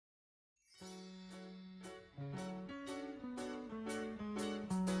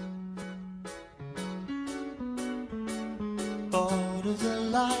bored of the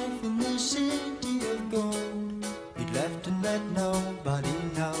life in the city of gold. He'd left and let nobody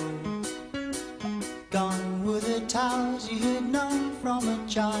know. Gone were the towers he had known from a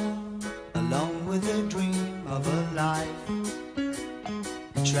child, along with the dream of a life.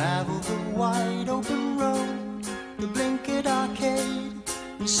 He travelled the wide open road, the blinkered arcade,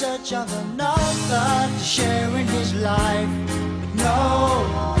 in search of another to share in his life. But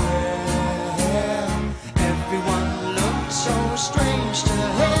nowhere, everyone looked so strange to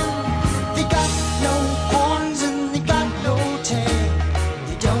him. They got no horns and they got no tail.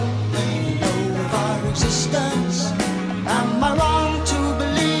 They don't even know of our existence. Am I wrong to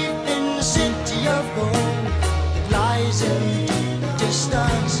believe in the city of gold that lies in the deep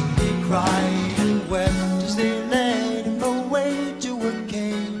distance? They cried and wept as they led him away to a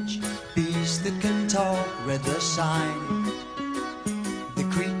cage. Beasts that can talk read the signs. The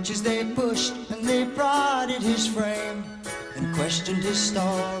creatures they pushed and they prodded his frame and questioned his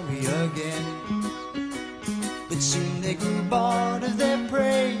story again. But soon they grew bored of their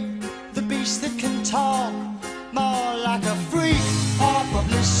prey, the beasts that can talk, more like a freak or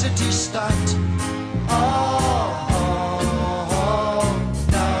publicity stunt. Oh,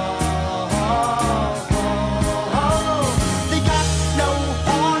 no. They got no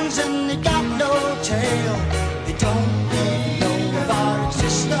horns and they got no tail. They don't even know of our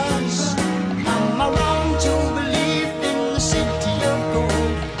existence. Am I wrong to believe in the city of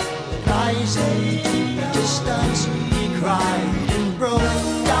gold that lies in the distance? He cried and broke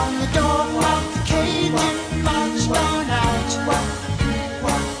down the door of the cage and marched on out.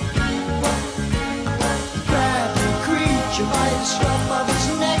 Grabbed the creature by the scruff of his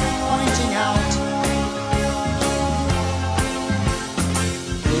neck, pointing out,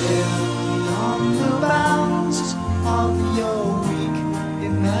 beyond the bounds of your weak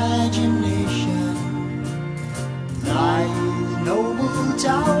imagination lie the noble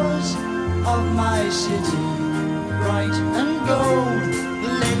towers of my city, bright and gold.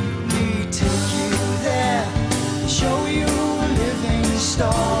 Let me take you there, show you a living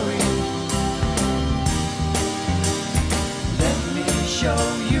story. Let me show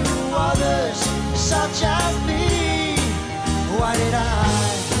you others such as me. Why did I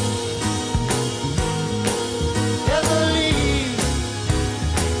ever leave?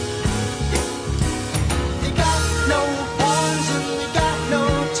 They got no horns and they got no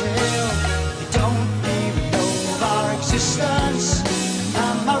tail. They don't even know of our existence.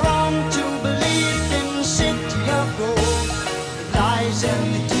 Am I wrong to believe in the city of gold that lies in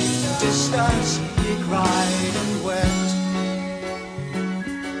the deep distance? He cried and wept.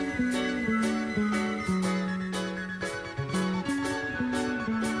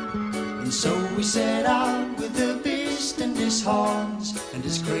 And so we set out with the beast and his horns and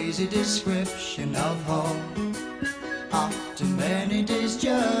his crazy description of home. After many days'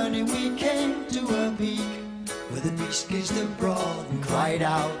 journey we came to a peak where the beast gazed abroad and cried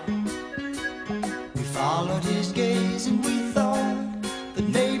out. We followed his gaze and we thought that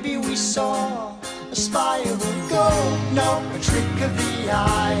maybe we saw a spire of gold. No, a trick of the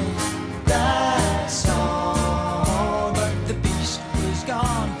eye.